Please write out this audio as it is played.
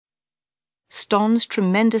Ston's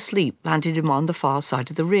tremendous leap landed him on the far side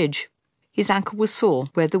of the ridge. His ankle was sore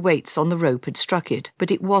where the weights on the rope had struck it, but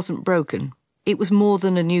it wasn't broken. It was more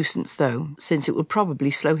than a nuisance, though, since it would probably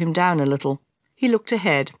slow him down a little. He looked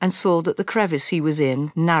ahead and saw that the crevice he was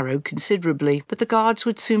in narrowed considerably, but the guards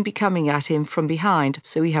would soon be coming at him from behind,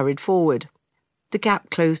 so he hurried forward. The gap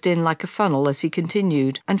closed in like a funnel as he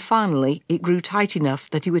continued, and finally it grew tight enough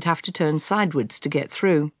that he would have to turn sideways to get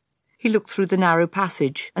through. He looked through the narrow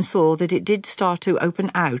passage and saw that it did start to open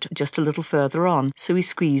out just a little further on, so he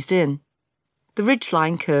squeezed in. The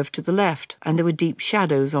ridgeline curved to the left, and there were deep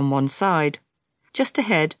shadows on one side. Just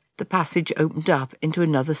ahead, the passage opened up into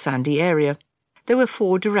another sandy area. There were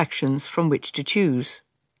 4 directions from which to choose.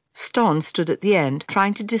 Ston stood at the end,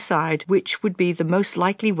 trying to decide which would be the most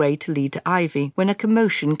likely way to lead to Ivy, when a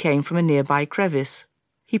commotion came from a nearby crevice.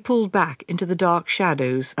 He pulled back into the dark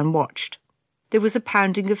shadows and watched. There was a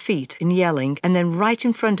pounding of feet and yelling, and then right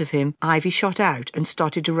in front of him, Ivy shot out and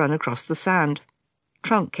started to run across the sand.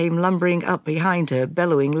 Trunk came lumbering up behind her,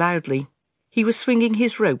 bellowing loudly. He was swinging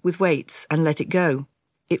his rope with weights and let it go.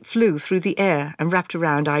 It flew through the air and wrapped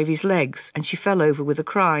around Ivy's legs, and she fell over with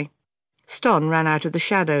a cry. Ston ran out of the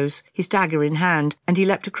shadows, his dagger in hand, and he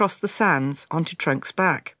leapt across the sands onto Trunk's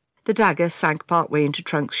back. The dagger sank partway into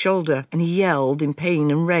Trunk's shoulder, and he yelled in pain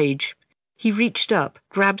and rage. He reached up,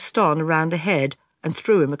 grabbed Ston around the head, and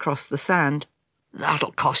threw him across the sand.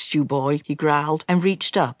 "That'll cost you, boy," he growled, and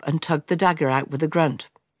reached up and tugged the dagger out with a grunt.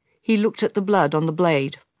 He looked at the blood on the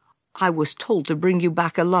blade. "I was told to bring you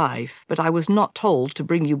back alive, but I was not told to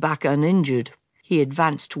bring you back uninjured." He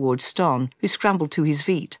advanced towards Ston, who scrambled to his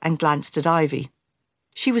feet and glanced at Ivy.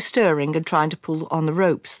 She was stirring and trying to pull on the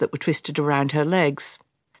ropes that were twisted around her legs.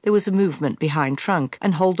 There was a movement behind Trunk,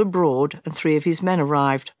 and Holder Broad and 3 of his men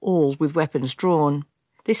arrived, all with weapons drawn.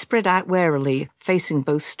 They spread out warily, facing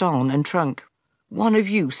both Ston and Trunk. "One of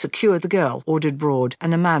you secure the girl," ordered Broad,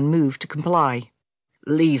 and a man moved to comply.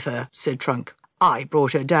 "Leave her," said Trunk. "I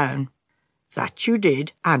brought her down." "That you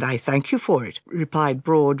did, and I thank you for it," replied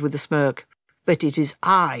Broad with a smirk. "But it is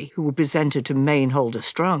I who will present her to Mainholder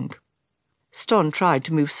Strunk." Ston tried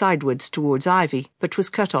to move sidewards towards Ivy, but was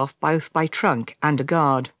cut off both by Trunk and a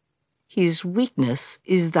guard. "His weakness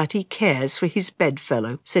is that he cares for his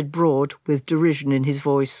bedfellow," said Broad with derision in his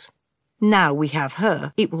voice. "Now we have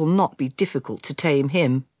her, it will not be difficult to tame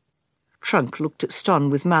him." Trunk looked at Ston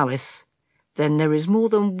with malice. "Then there is more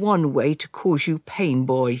than one way to cause you pain,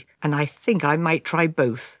 boy, and I think I might try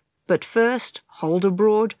both. But first, Holder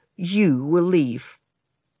Broad, you will leave."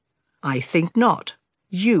 "I think not.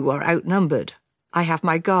 You are outnumbered. I have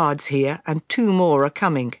my guards here, and 2 more are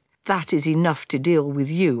coming. That is enough to deal with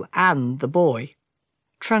you and the boy."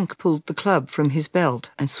 Trunk pulled the club from his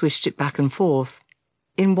belt and swished it back and forth.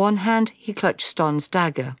 In one hand he clutched Ston's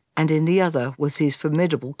dagger, and in the other was his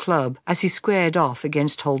formidable club, as he squared off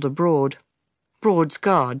against Holder Broad. Broad's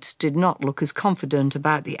guards did not look as confident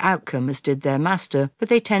about the outcome as did their master, but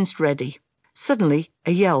they tensed ready. Suddenly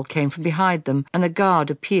a yell came from behind them, and a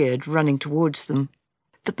guard appeared running towards them.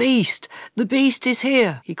 "The beast! The beast is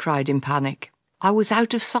here!" he cried in panic. "I was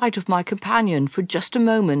out of sight of my companion for just a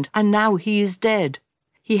moment, and now he is dead.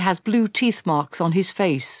 He has blue teeth marks on his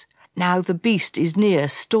face. Now the beast is near,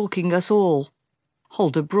 stalking us all."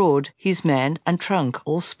 Holder Broad, his men, and Trunk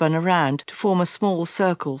all spun around to form a small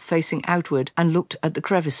circle facing outward and looked at the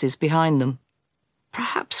crevices behind them.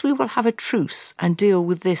 "Perhaps we will have a truce and deal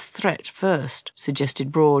with this threat first,"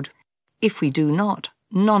 suggested Broad. "If we do not,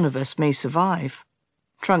 none of us may survive."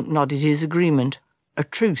 Trunk nodded his agreement. "A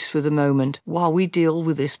truce for the moment, while we deal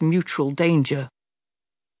with this mutual danger,"